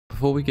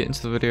Before we get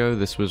into the video,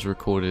 this was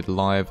recorded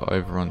live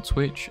over on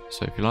Twitch,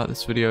 so if you like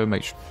this video,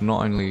 make sure to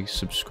not only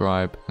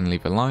subscribe and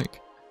leave a like,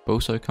 but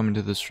also come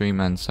into the stream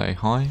and say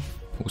hi.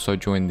 Also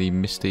join the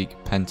Mystiqux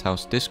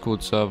Penthouse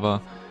Discord server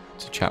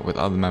to chat with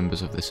other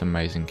members of this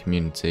amazing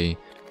community,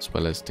 as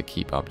well as to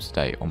keep up to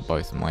date on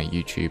both my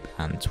YouTube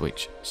and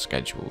Twitch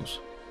schedules.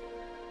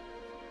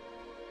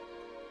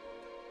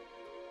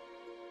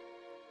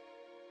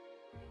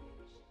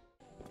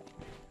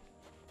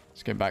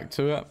 Let's get back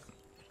to it.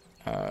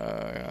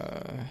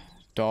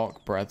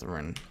 Dark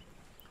Brethren.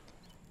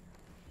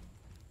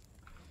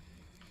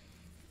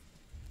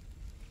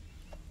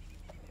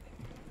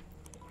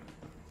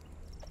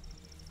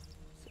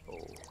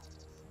 So,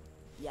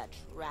 you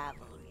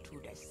travel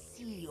to the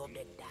sea of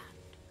the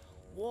damned,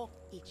 walk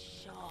its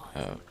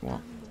shores,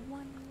 What? and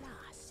one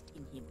last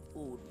in him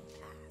own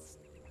past.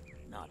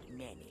 Not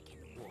many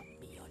can walk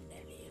beyond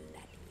the veil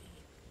that way.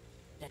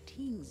 The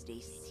things they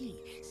see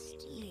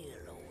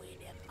steal away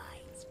their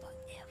minds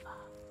forever,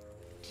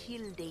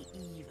 till they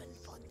even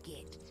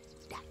forget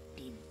that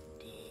they're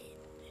dead.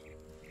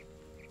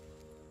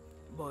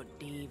 But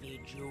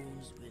David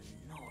Jones will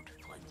not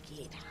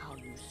forget how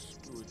you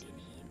stood in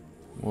him.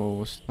 Whoa,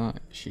 what's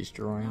that? She's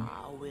drawing.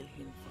 How will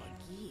him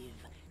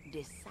forgive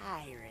the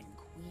Siren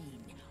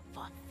Queen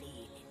for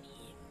failing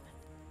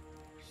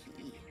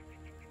him?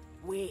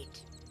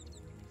 Wait,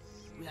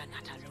 we are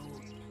not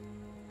alone.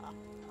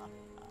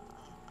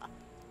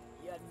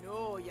 You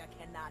know you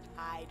cannot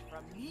hide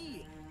from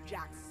me,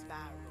 Jack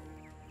Sparrow.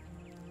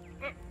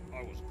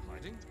 I wasn't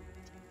hiding.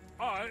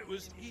 I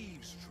was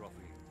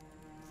eavesdropping.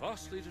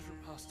 Vastly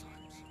different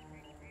pastimes.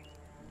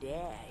 There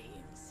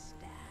him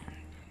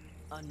stand,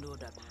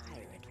 another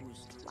pirate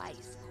who's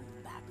twice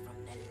come back from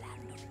the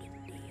land of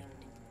the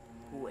dead,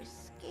 who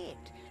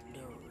escaped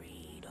the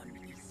raid on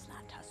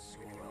Isla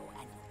Tesoro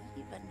and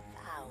even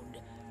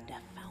found the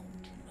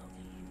Fountain of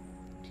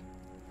Youth.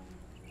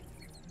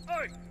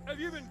 Hey, have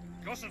you been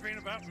gossiping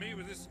about me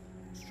with this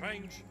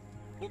strange,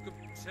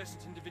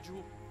 book-obsessed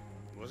individual?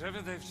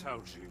 Whatever they've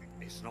told you,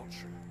 it's not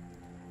true.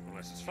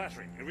 Unless it's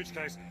flattering, in which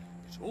case,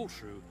 it's all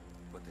true,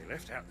 but they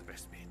left out the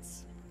best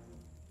bits.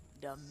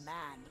 The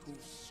man who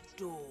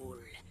stole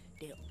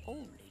the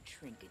only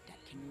trinket that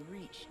can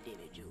reach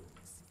David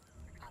Jones.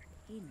 A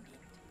pendant,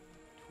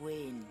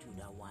 twin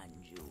to the one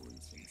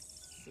Jones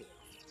himself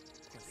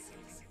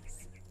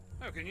possesses.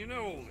 How can you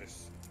know all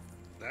this?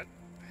 That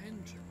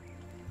pendant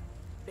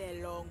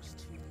Belongs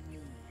to me.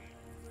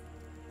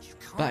 you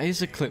can't. That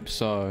is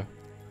Eclipso.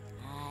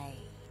 Aye,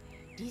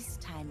 this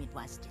time it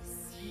was to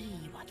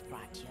see what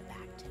brought you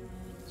back to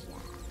me,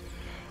 Jack.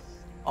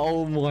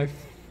 Oh my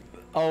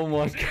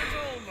god.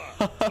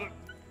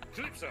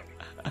 Calypso!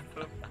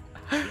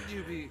 Shouldn't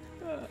you be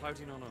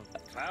floating on a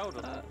cloud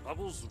or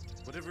bubbles,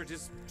 whatever it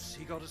is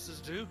sea goddesses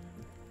do?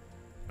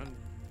 And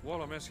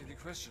while I'm asking you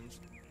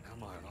questions,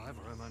 am I alive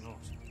or am I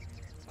not?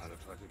 I look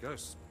like a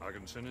ghost. I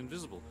can turn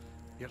invisible,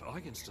 yet I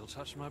can still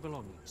touch my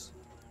belongings.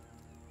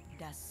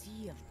 The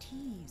Sea of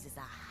Thieves is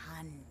a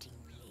hunting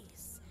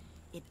place.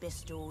 It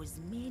bestows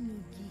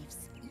many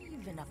gifts,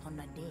 even upon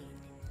the dead.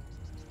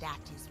 That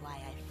is why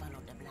I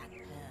followed the Black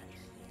Pearl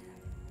here.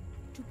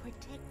 To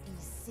protect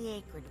these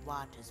sacred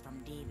waters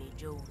from David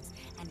Jones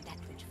and that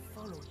which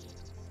follow him.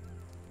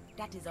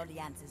 That is all the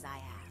answers I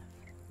have.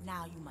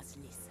 Now you must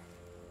listen.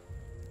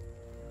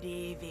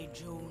 David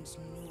Jones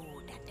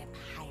knew that the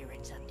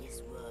pirates of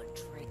this world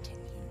threaten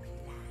him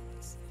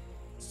plans.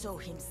 So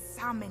him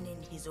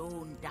summoning his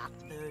own dark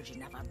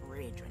version of a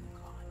brethren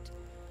god,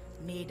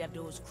 made of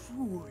those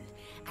cruel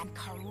and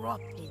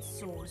corrupted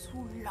souls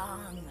who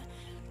long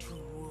to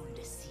rule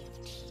the Sea of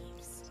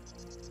Thieves.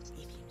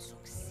 If him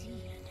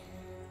succeed,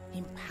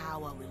 him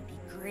power will be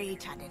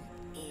greater than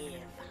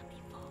ever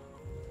before.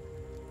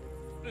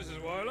 This is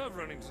why I love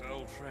running to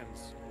old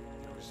friends.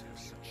 You always have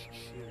such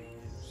cheery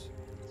news.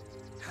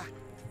 Ha!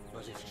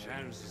 But if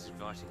Jones is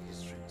inviting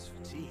his friends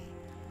for tea,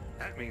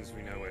 that means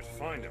we know where to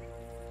find him.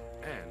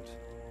 And,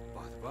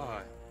 by the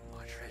by,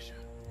 my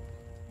treasure.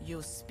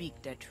 You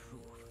speak the truth.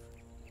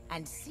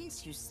 And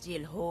since you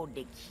still hold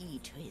the key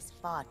to his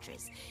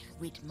fortress,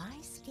 with my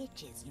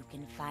sketches you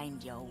can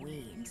find your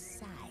way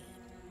inside.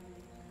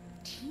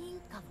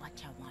 Think of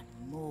what you want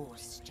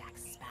most, Jack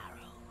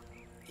Sparrow.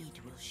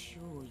 It will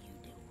show you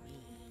the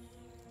way.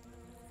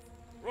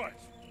 Right,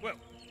 well,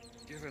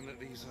 given that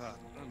these are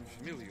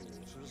unfamiliar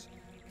waters,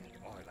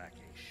 I lack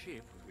a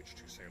ship with which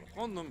to sail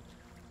upon them,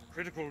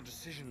 critical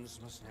decisions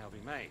must now be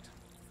made.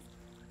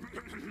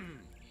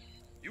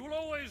 You will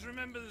always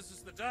remember this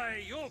is the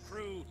day your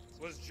crew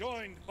was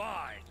joined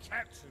by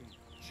Captain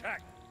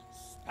Jack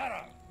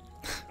Sparrow.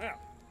 Now,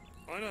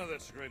 I know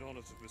that's a great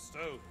honor to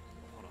bestow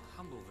on a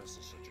humble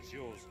vessel such as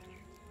yours.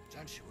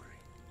 Don't you worry.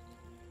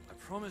 I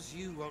promise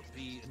you won't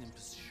be an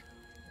imposition.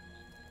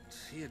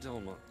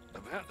 Theodolma,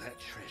 about that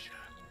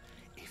treasure,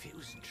 if it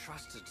was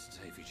entrusted to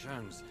Davy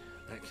Jones,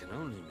 that can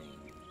only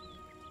mean...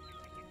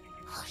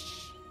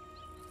 Hush!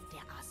 There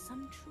are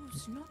some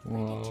truths not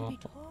ready to be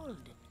told.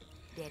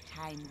 Their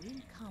time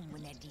will come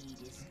when a deed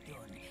is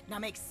done. Now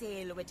make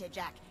sail with it,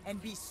 Jack,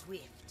 and be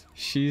swift.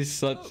 She's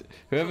such...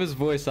 Whoever's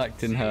voice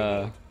acting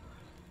her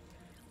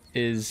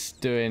is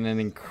doing an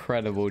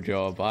incredible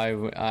job.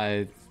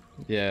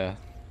 Yeah.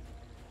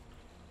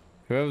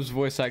 Whoever's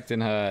voice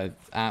acting her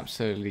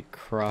absolutely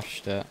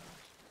crushed it.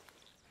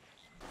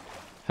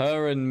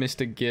 Her and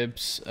Mr.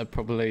 Gibbs are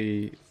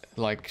probably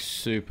like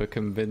super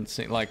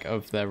convincing, like,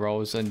 of their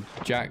roles, and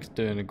Jack's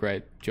doing a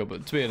great job.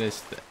 But to be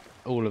honest,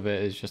 all of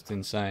it is just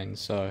insane.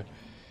 So,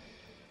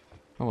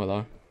 oh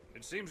hello.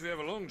 It seems we have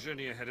a long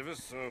journey ahead of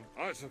us, so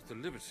I took the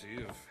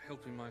liberty of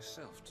helping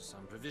myself to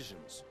some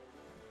provisions.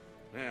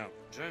 Now,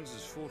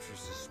 Jones's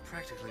fortress is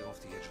practically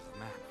off the edge of the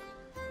map.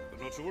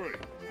 But not to worry,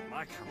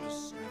 my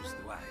compass knows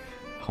the way.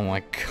 Oh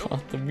my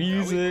god, the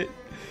music!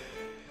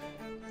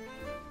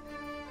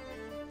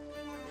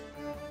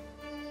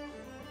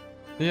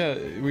 Yeah,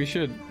 we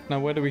should. Now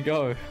where do we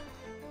go?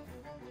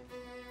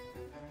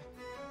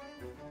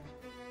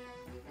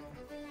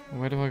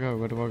 Where do I go?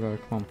 Where do I go?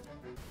 Come on.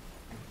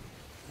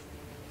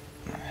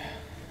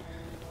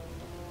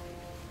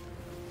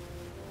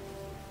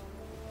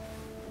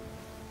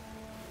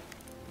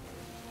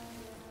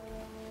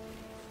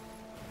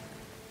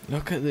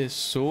 Look at this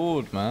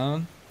sword,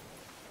 man.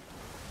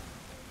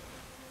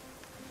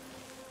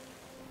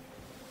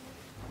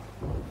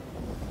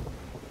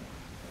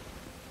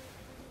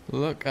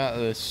 Look at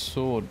this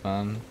sword,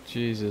 man.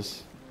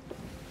 Jesus.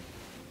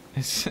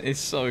 It's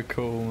so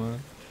cool, man.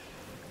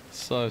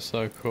 So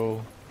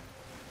cool.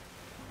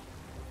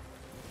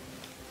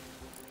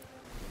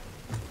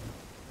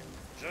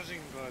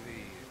 Judging by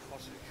the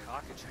classic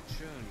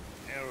architecture and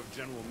air of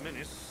general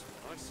menace,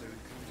 I'd say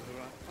we've come to the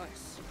right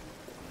place. If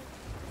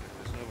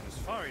there's no one as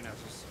firing at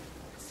us,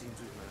 it seems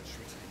we've managed to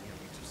retain the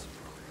element of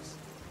surprise.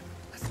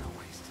 Let's not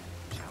waste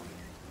it, shall we?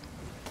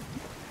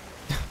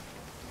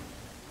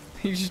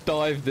 He just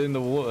dived in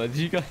the water. Did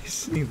you guys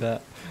see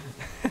that?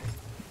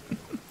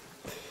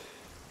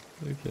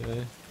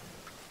 Okay.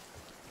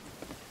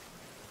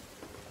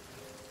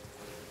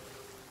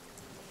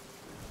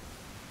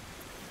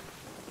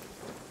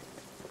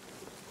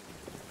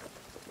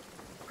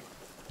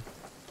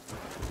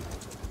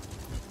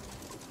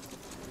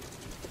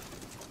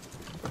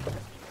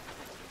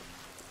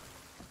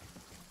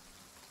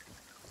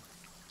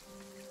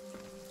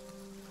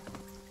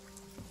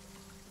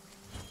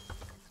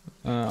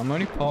 I'm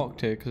only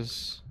parked here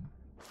because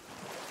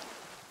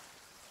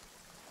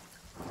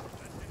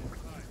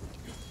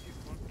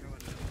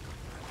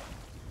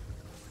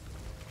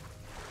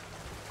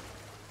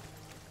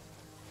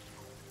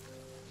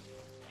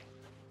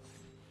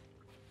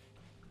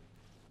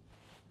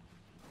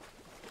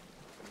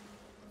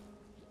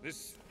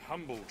This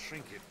humble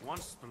trinket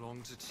once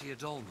belonged to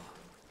Teodolma,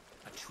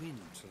 a twin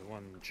to the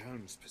one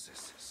Jones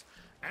possesses,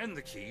 and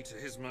the key to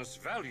his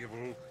most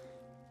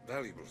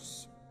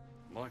valuables.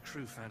 My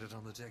crew found it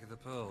on the deck of the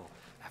Pearl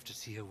after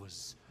Tia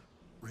was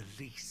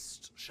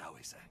released, shall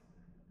we say.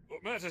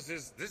 What matters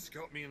is this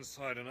got me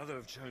inside another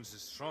of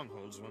Jones's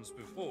strongholds once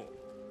before.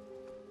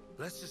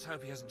 Let's just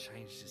hope he hasn't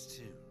changed his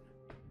tune.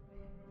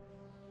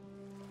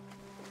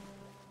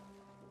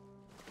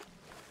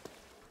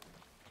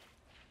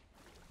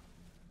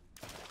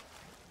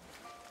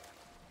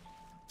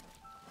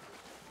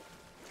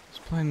 it's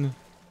playing the...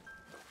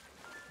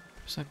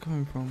 Where's that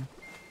coming from?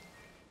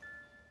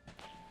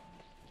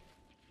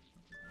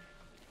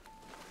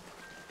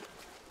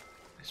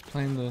 It's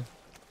playing the...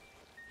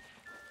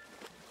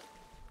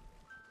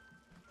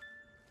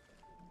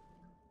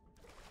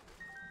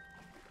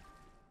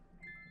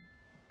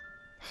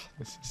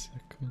 This is so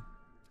cool.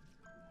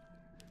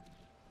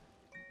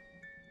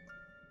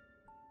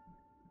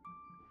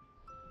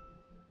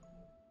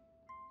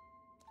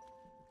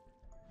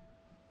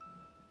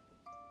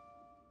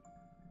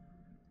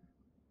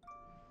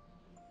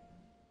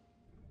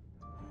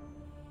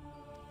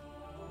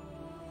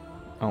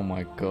 Oh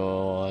my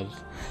god.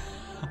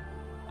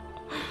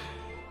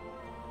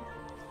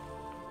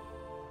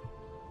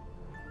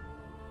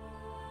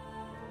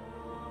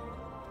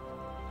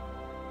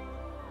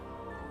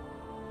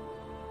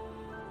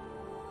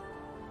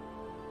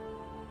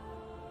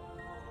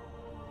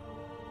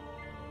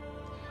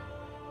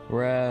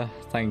 Rare,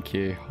 thank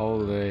you,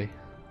 holy.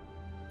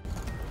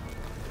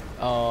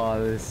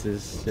 Oh, this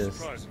is just...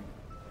 Surprising.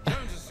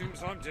 Jones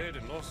assumes I'm dead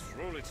and lost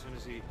for all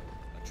eternity,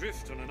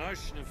 adrift on an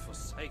ocean of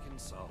forsaken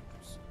souls.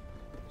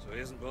 So he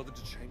hasn't bothered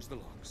to change the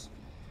locks.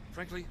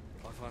 Frankly,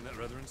 I find that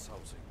rather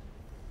insulting.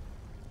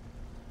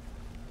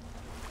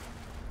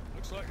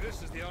 Looks like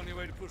this is the only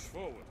way to push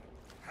forward.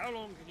 How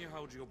long can you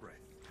hold your breath?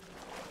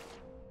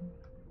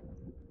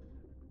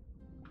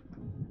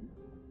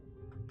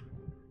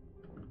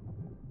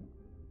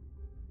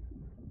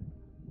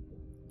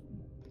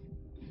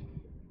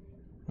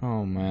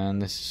 Oh man,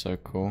 this is so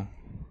cool.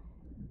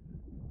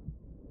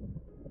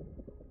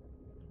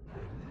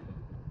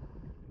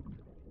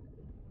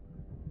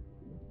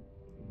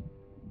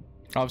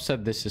 I've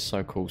said this is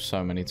so cool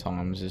so many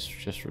times, it's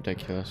just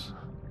ridiculous.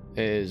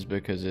 It is,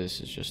 because this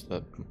is just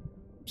the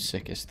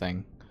sickest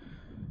thing.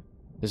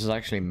 This has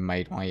actually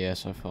made my year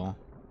so far.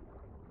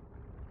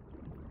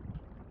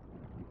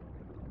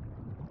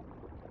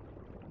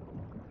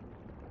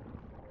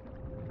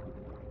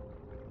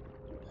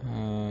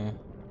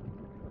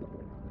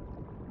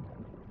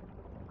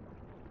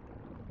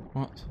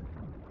 What?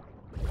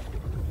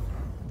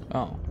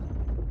 Oh.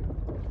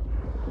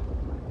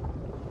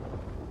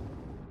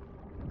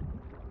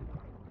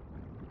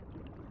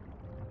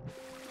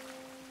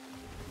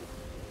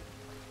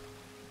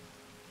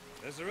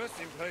 There's a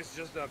resting place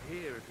just up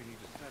here if you need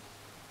a step.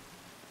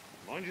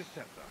 Mind your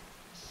step though.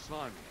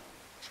 Slimy,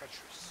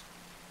 treacherous.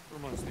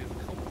 Reminds me of the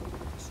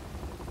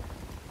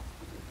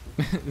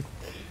Commodore.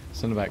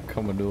 Something about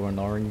Commodore and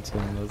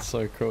Orrington. That's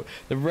so cool.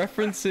 The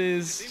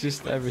references,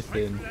 just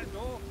everything.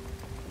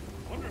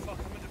 Wonder if I'll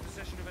come into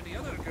possession of any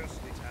other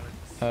ghostly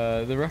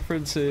talents. The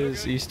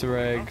references, Easter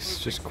eggs,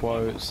 just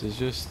quotes. There's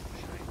just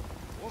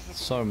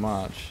so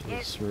much.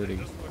 It's really.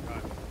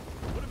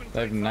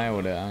 They've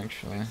nailed it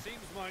actually. It seems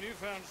my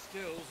newfound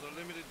skills are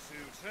limited to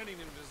turning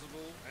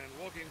invisible and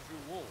walking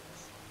through walls.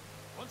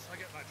 Once I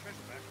get my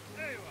treasure back,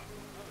 there you are.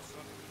 I was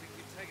starting to think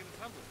you'd taken a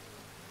tumble.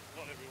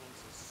 Not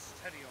everyone's as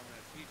steady on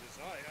their feet as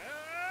I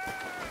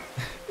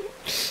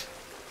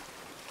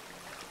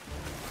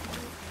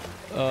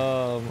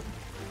am.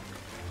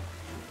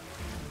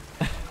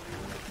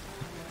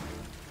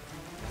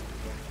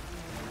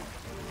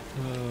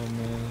 Oh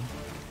man.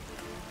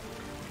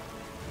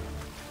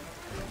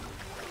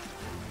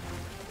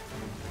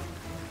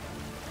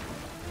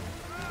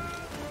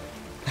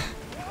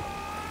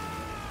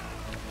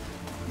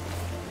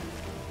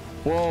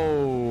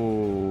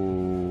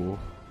 Whoa.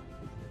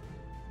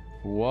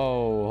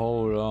 Whoa,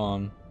 hold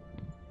on.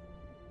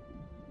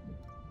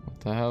 What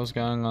the hell's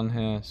going on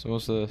here? So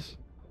what's this?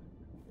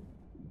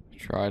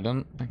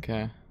 Trident?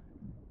 Okay.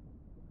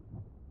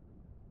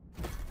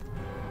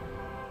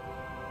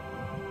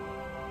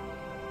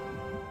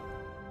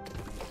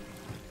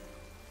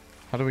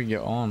 How do we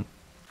get on?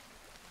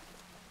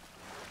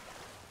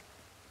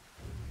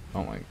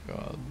 Oh my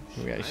god.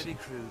 We actually...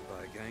 crewed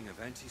by a gang of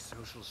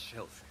antisocial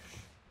shellfish.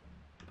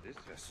 This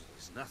vessel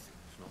is nothing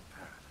if not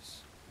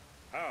paradise.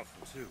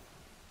 Powerful too.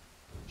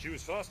 She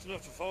was fast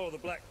enough to follow the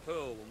Black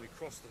Pearl when we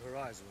crossed the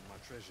horizon with my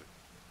treasure,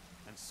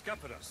 and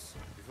scuppered us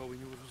before we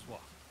knew it was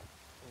what.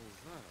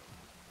 Although,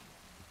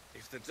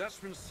 if the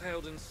Dutchman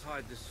sailed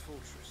inside this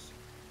fortress,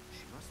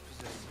 she must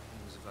possess the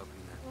means of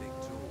opening that big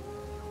door.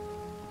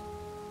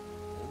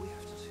 All we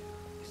have to do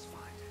is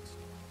find it.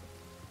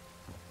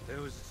 There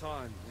was a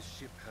time this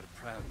ship had a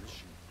proud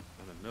mission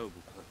and a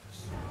noble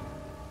purpose,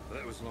 but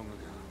that was long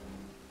ago.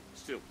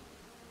 Still,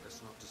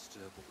 let's not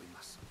disturb what we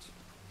mustn't.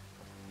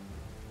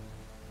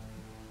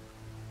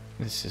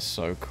 This is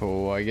so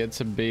cool. I get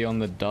to be on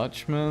the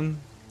Dutchman?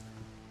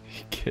 Are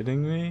you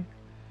kidding me?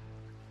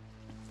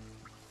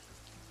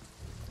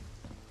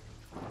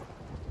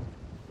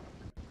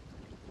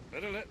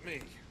 Better let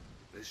me.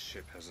 This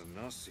ship has a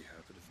nasty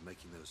habit of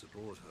making those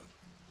aboard her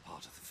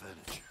part of the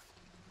furniture.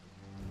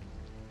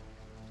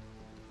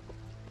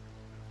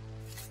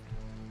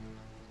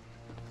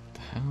 What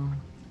the hell?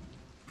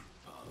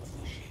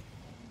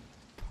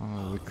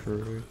 Part of the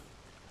crew.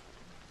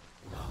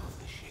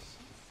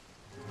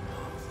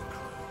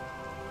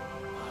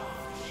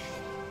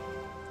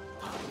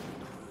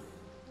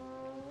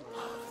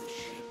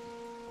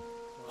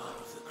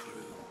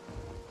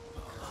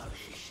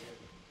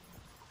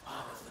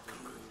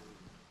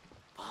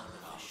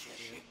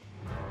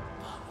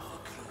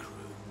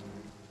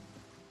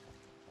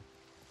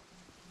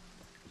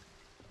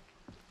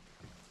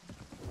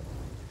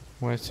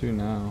 Where to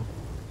now?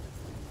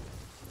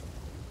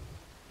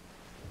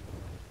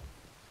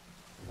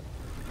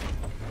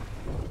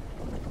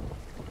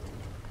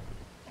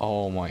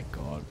 Oh my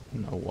god,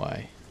 no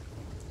way.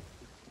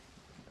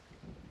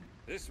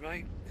 This,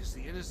 mate, is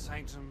the inner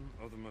sanctum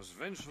of the most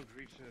vengeful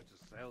creature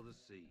to sail the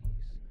seas.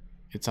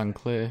 It's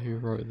unclear who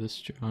wrote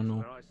this journal.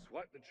 Where I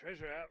swipe the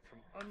treasure out from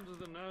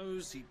under the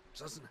nose he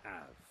doesn't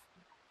have.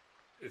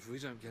 If we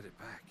don't get it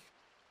back,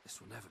 this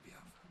will never be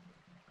over.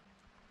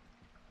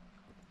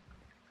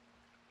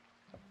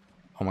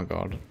 Oh my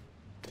god.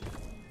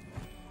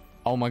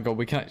 Oh my god,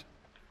 we can...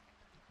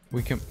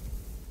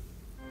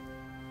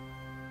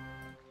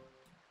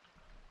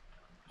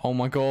 Oh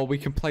my god, we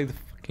can play the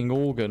fucking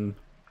organ.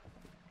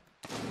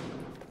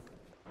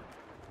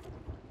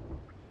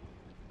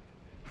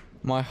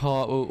 My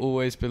heart will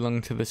always belong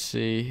to the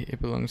sea.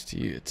 It belongs to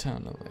you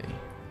eternally.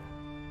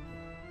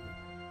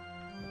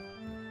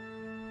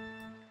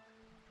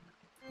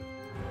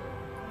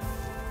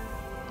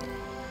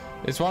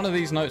 It's one of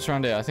these notes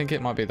around here. I think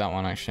it might be that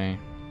one actually.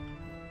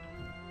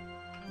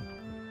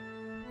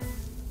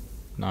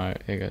 No,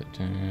 it got...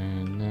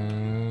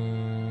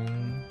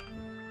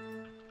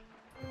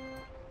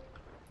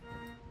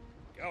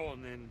 Go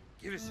on then,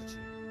 give us a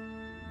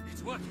tune.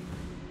 It's working.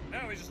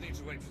 Now we just need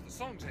to wait for the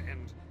song to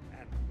end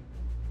and...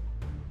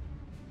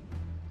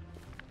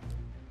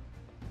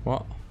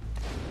 What?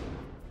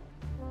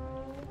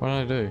 What did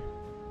I do?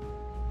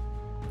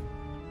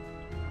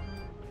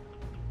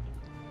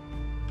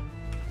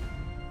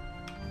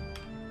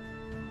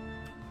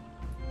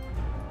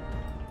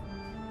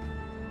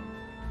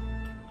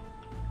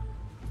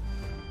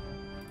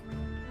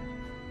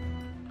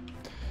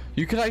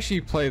 You could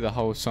actually play the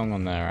whole song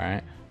on there,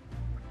 right?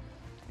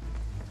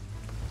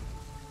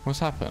 What's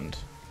happened?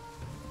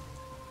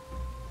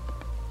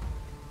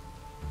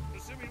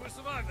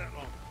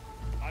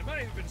 I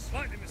may have been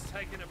slightly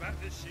mistaken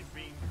about this ship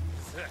being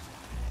deserted.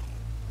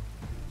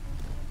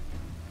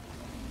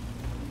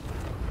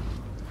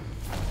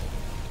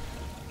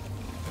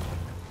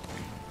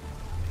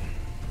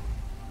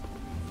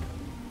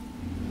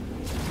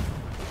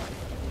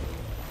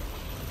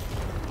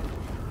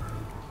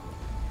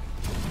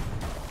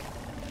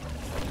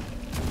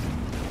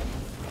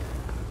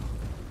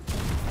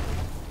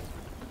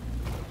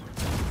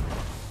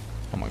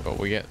 Oh my god,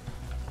 we get...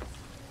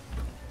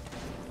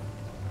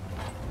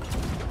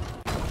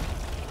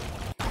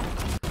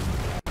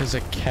 There's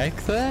a keg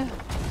there?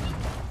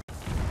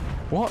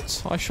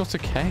 What? I shot a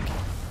keg?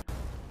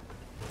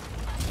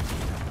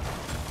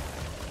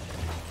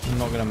 I'm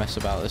not gonna mess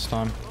about this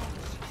time.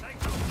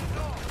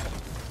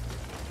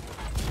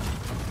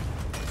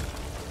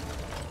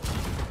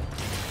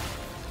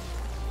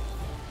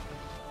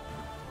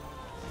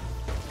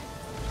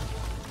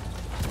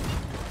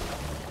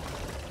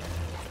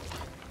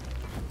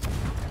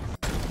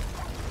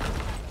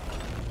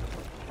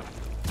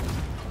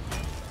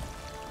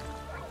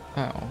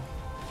 Ow.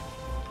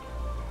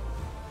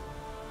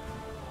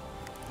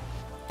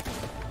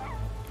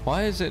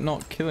 Why is it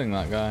not killing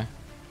that guy?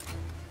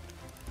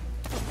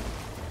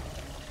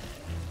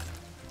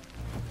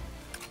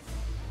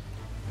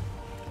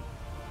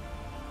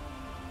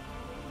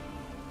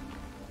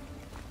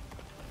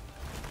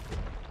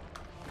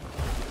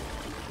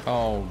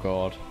 Oh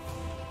god.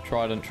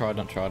 Trident,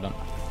 trident, trident.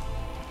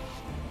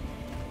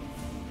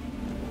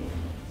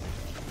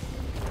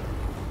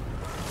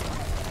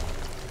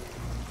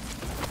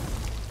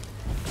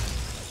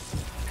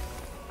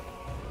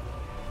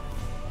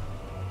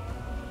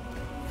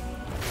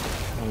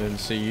 I didn't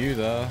see you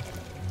there.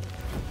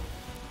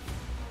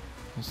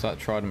 What's that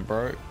trident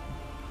broke?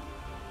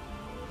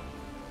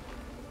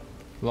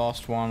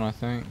 Last one, I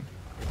think.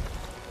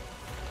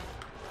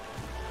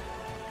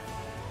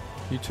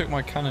 You took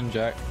my cannon,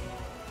 Jack.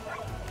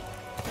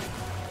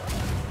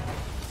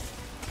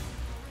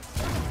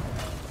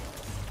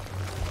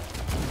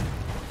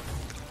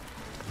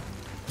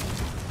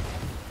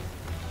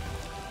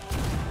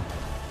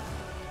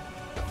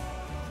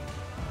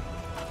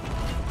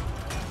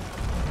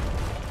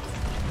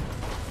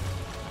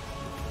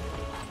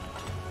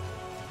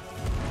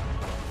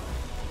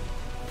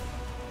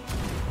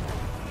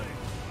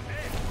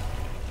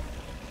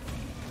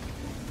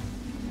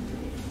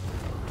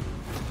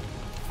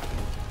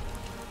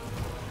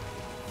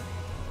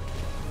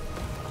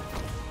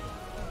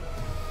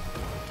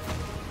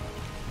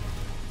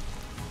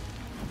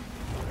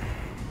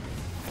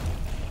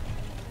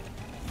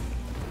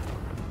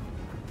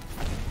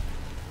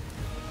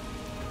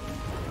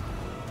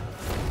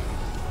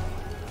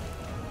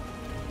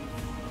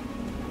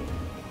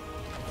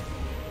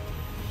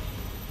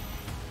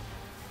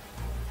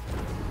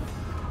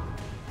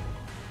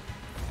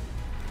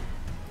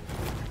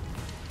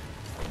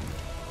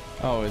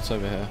 Oh, it's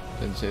over here.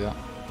 Didn't see that.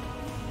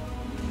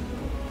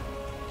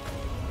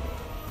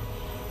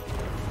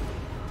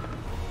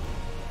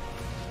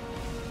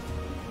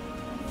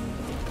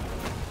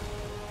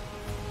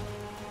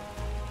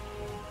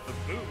 The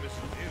boom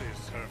isn't nearly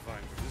as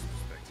terrifying from this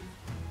perspective.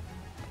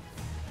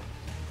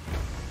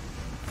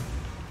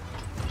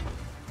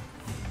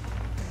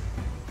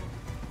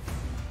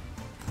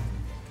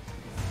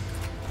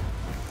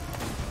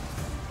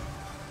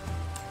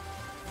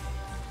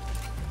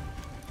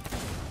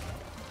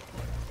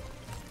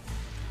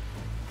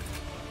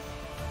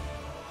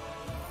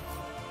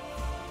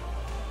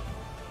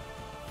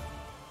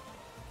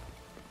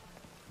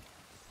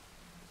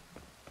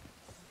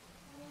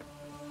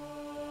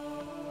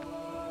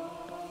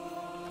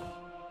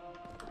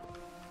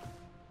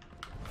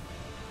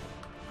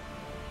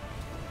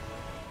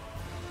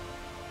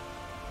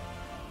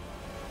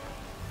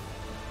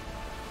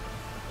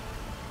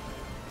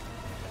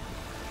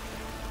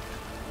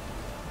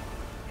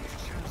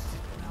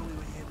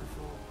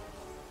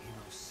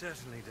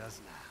 Certainly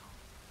does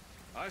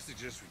now. I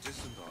suggest we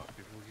disembark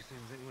before he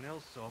sends anyone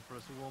else to offer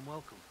us a warm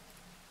welcome.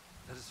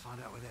 Let us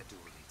find out where that door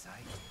leads, eh?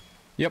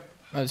 Yep,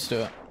 let's do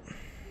it.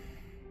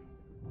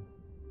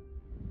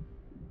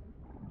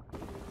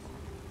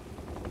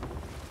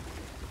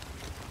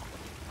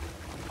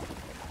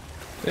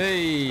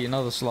 Hey,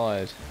 another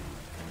slide.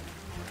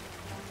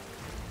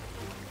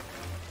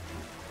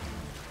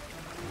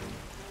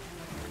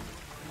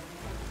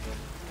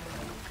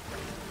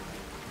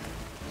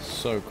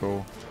 So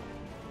cool.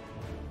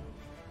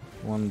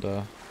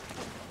 Wonder.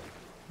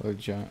 Oh,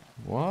 giant.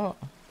 What?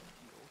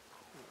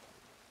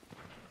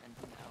 And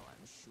now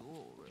I'm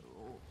sure we're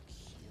all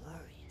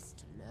curious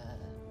to learn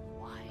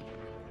why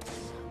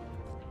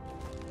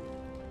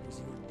was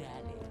your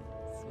daddy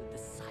with the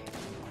Siren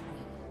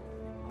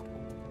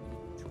Queen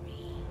a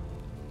dream?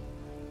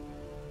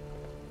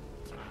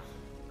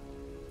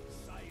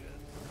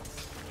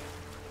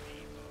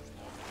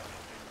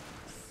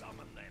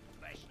 Summon their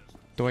pleasures.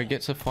 Do I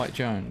get to fight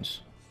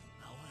Jones?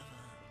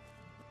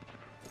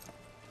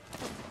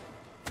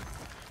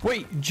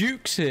 Wait,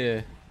 Duke's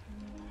here.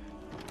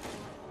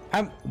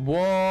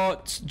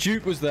 What?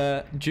 Duke was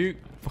there. Duke.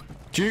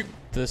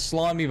 The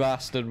slimy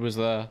bastard was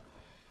there.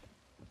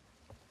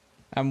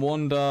 And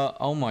Wanda,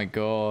 oh my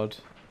god.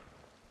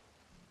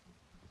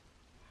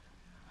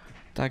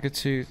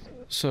 Daggertooth,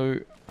 so...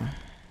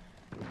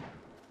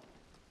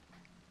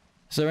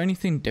 Is there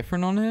anything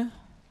different on here?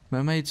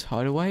 Mermaid's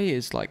Hideaway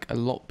is like a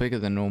lot bigger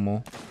than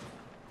normal.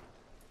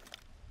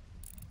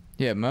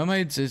 Yeah,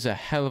 Mermaid's is a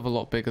hell of a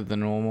lot bigger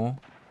than normal.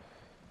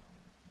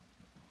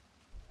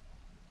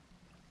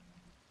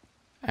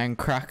 And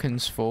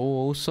Kraken's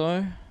Fall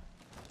also.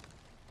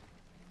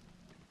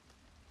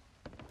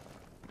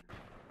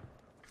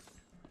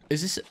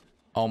 Is this...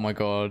 Oh my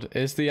god,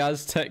 it's the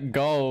Aztec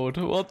Gold.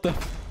 What the...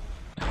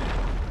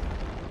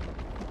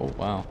 Oh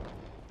wow.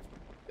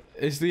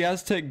 It's the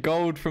Aztec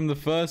Gold from the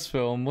first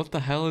film. What the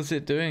hell is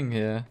it doing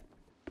here?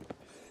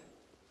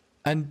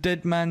 And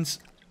Dead Man's...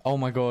 Oh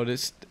my god,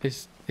 it's...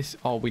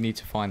 Oh, we need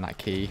to find that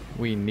key.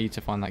 We need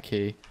to find that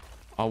key.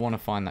 I want to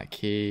find that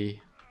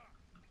key.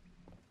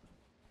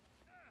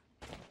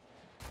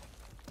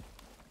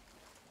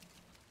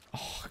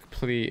 Oh,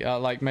 please.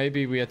 Like,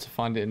 maybe we had to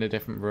find it in a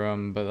different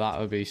room, but that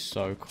would be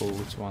so cool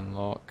to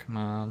unlock,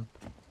 man.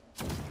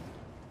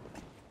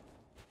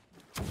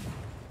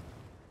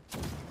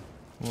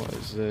 What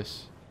is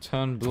this?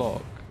 Turn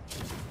block.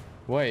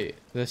 Wait,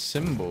 there's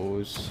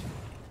symbols.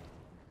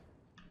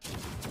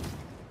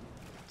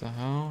 The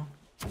hell?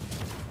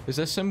 Is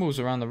there symbols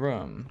around the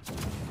room?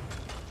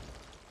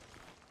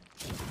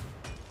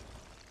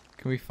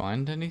 Can we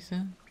find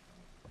anything?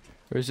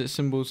 Or is it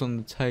symbols on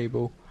the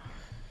table?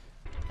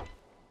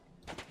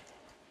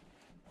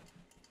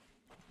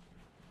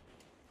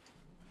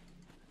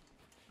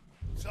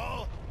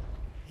 So,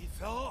 he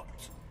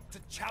thought to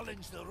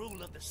challenge the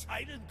rule of the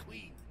Siren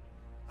Queen.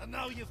 And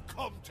now you've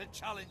come to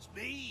challenge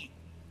me,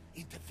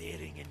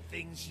 interfering in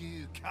things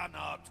you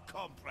cannot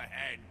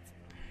comprehend.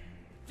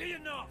 Do you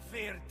not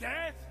fear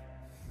death?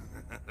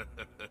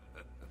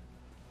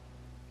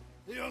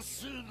 You'll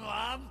soon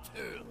learn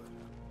to.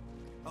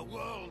 A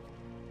world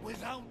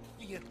without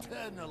the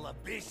eternal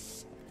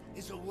abyss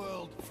is a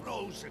world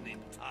frozen in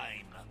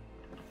time.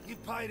 You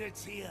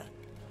pirates here,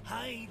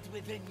 hide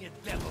within your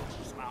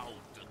devil's shroud,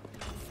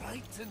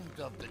 frightened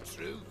of the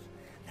truth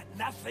that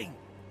nothing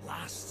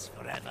lasts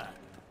forever.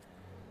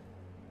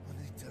 When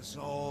it has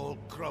all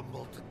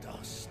crumbled to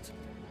dust,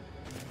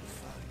 you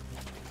find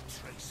no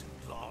trace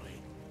of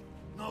glory,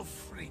 no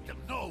freedom,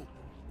 no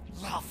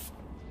love,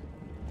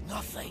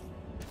 nothing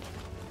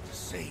to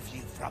save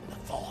you from the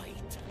void.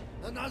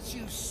 And as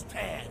you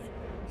stare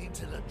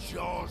into the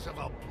jaws of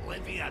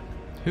oblivion,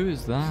 Who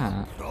is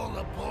that? crawl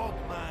aboard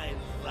my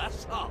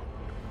vessel,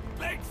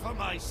 beg for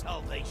my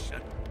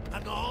salvation,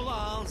 and all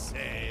I'll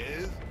say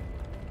is,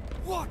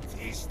 what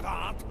is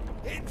that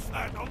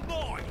infernal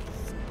noise?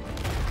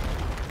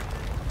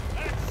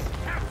 That's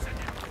Captain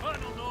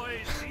Infernal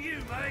Noise to you,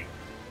 mate.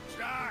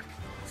 Jack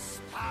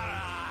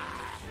Sparrow!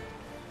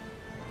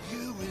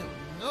 You will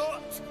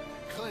not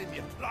claim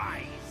your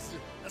prize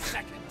a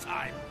second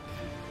time.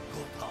 Go,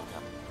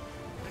 Gotham.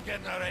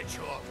 Begin the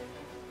ritual.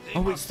 They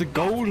Oh, it's must the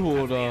Gold not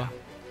Hoarder.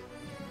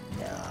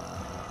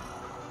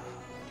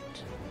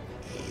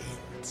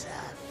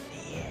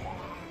 interfere.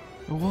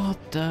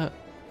 What the...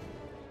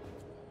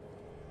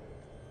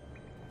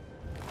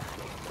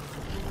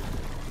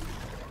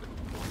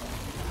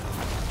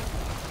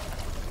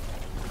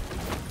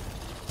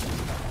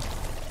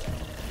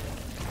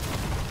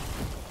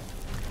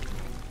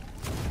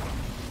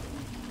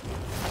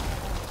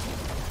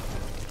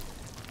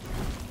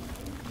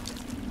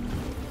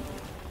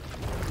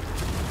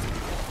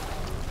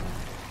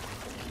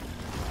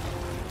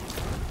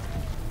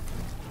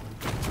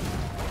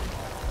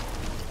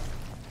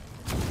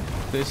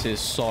 This is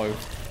so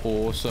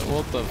awesome.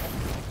 What the...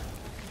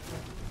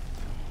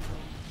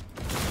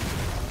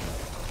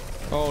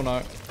 Oh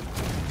no.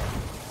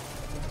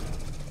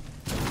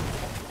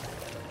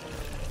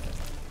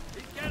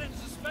 These cannons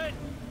are spent.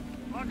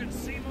 I can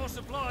see more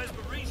supplies,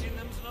 but reaching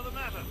them's another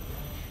matter.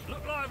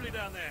 Look lively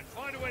down there and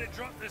find a way to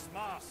drop this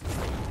mast.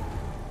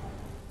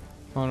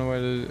 Find a way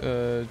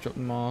to drop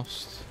the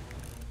mast.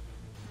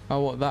 Oh,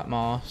 what, that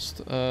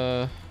mast?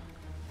 Okay.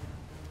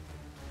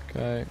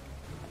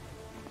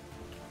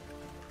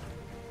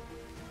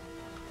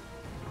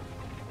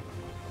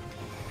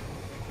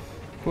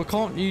 Well,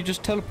 can't you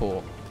just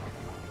teleport?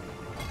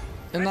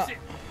 And That's that...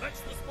 it.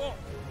 That's the spot.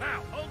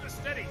 Now, hold it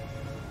steady.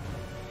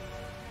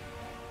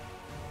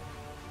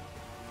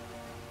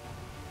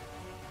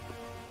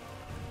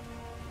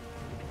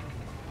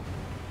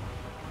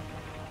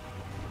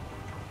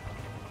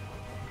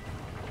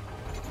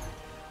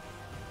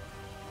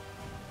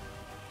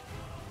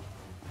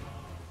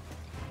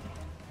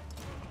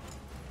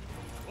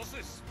 What's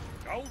this?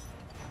 Gold?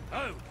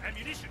 Oh,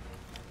 ammunition.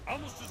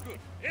 Almost as good.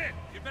 Here,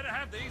 you better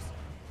have these.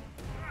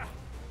 Ah.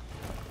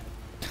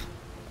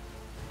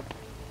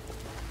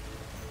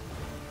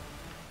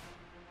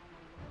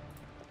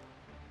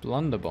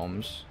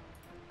 Blunderbombs.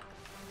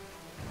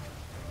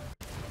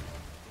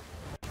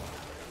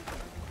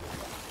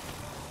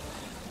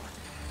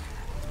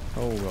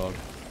 Oh god.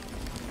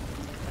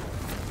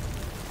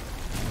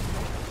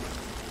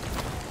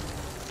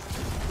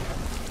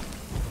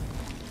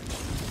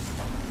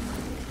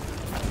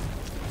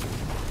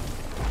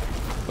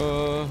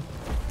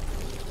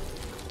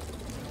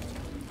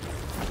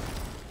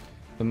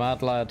 The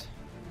mad lad.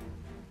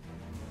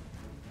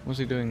 What's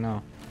he doing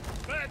now?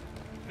 Bad.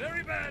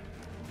 Very bad.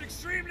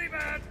 Extremely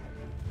bad.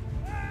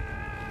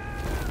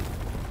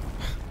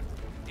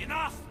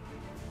 Enough!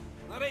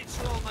 The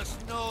ritual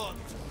must not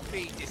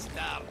be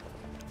disturbed.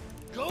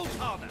 Go,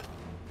 Connor.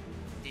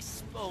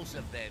 Dispose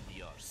of them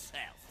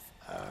yourself.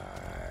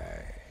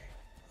 I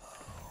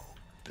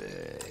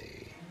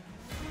obey.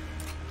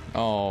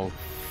 Oh,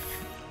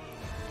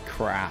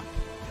 crap.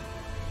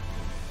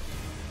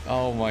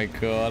 Oh my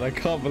god, I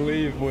can't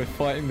believe we're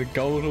fighting the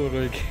Gold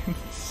Order again.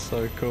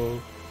 So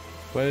cool.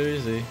 Where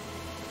is he?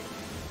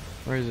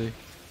 Where is he?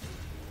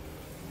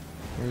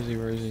 Where is he?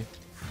 Where is he?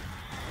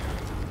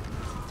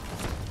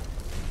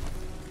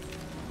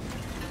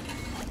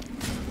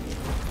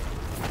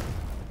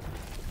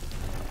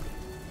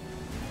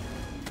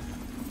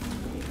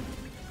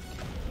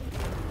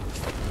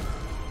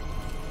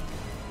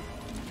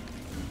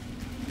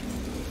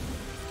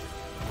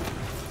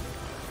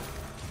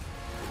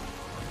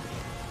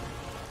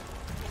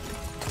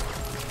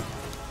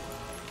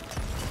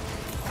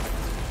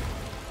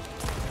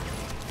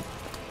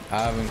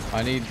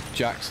 I need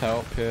Jack's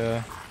help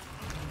here.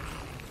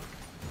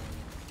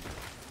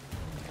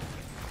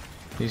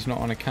 He's not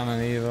on a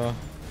cannon either.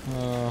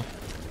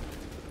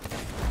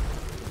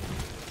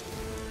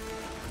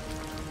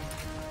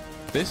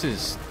 This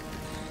is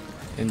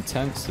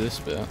intense, this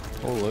bit.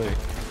 Holy.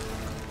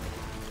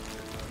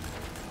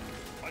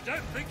 I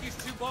don't think he's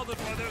too bothered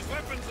by those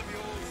weapons of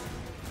yours.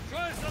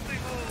 Try something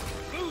more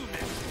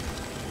boomish.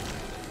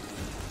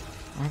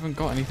 I haven't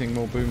got anything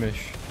more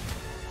boomish.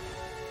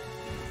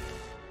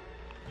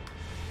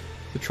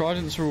 The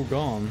tridents are all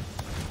gone.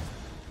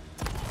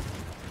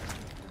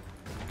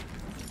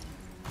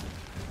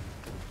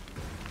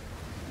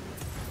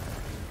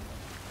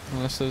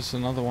 Unless there's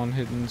another one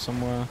hidden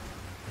somewhere.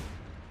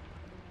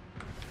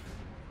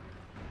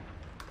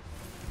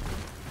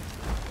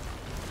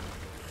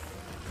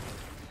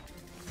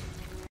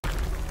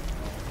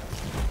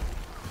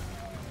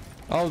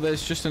 Oh,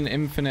 there's just an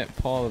infinite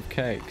pile of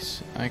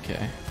cakes.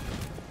 Okay.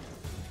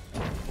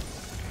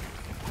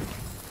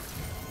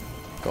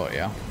 Got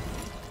ya.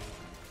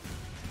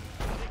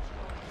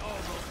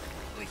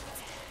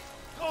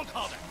 Go,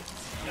 Connor.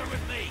 You're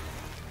with me.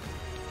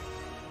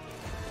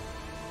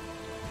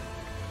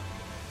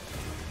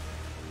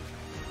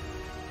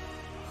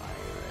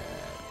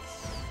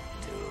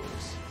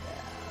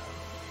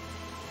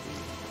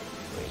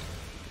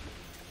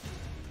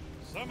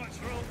 So much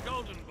for old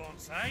golden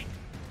bonds, eh?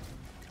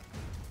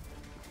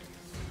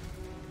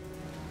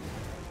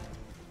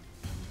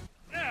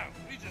 Now,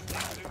 we just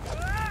have to...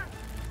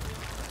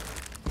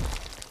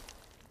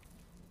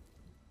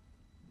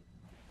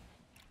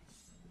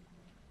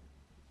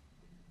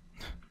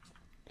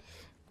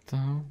 The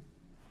hell?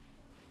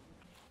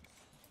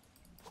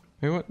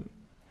 Wait, what?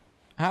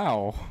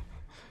 How?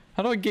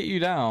 How do I get you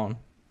down?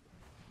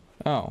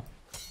 Oh.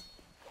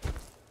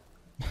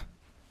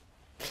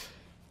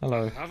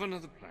 Hello. I have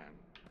another plan,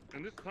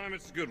 and this time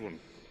it's a good one.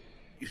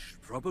 You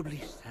should probably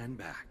stand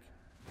back.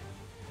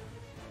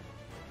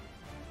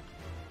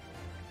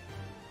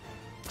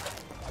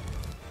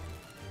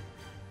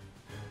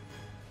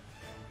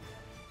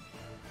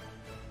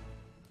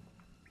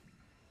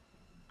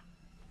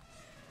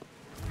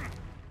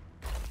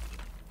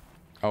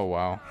 Oh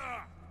wow.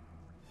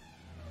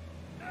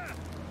 Now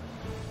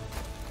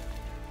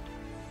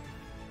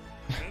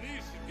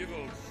these should give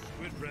old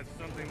squid breath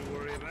something to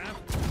worry about.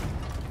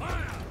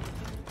 Fire!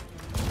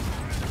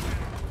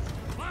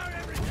 Fire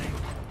everything!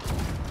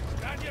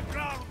 Stand your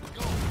ground,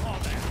 go,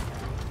 Connor.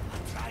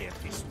 Try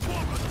if this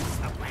woman's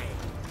away.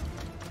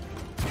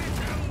 You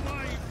tell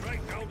why you break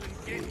golden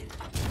gate.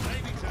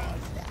 Maybe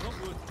chance, not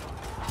worth it.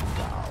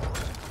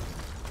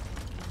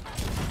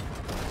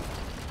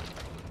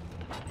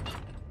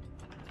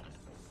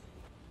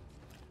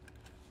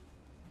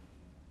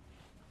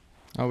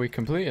 Oh, we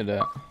completed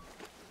it.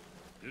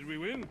 Did we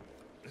win?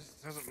 This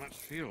doesn't much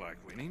feel like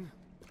winning.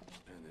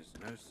 And there's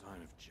no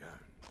sign of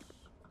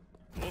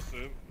Jones.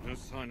 Also, no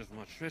sign of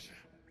my treasure.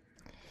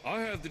 I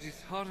have the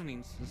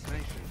disheartening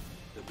sensation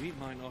that we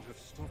might not have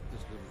stopped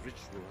this little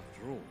ritual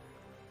after all.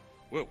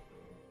 Well,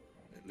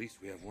 at least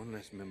we have one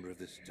less member of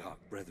this Dark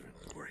Brethren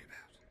to worry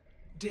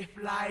about. The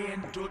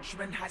Flying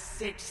Dutchman has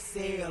set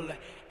sail,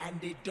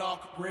 and the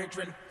Dark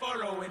Brethren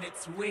follow in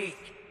its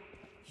wake.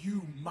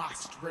 You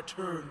must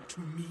return to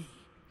me.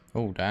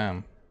 Oh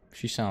damn.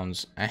 She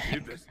sounds You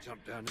best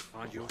jump down and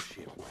find your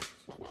ship.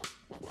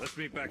 Let's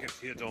meet back at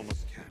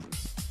Theodolmus Camp.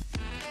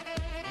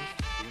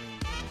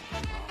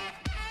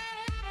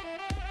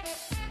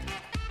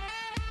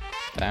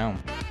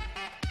 Down.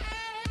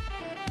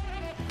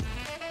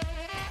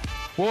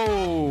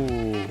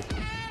 Whoa!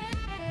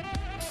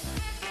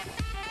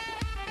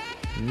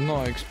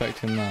 Not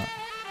expecting that.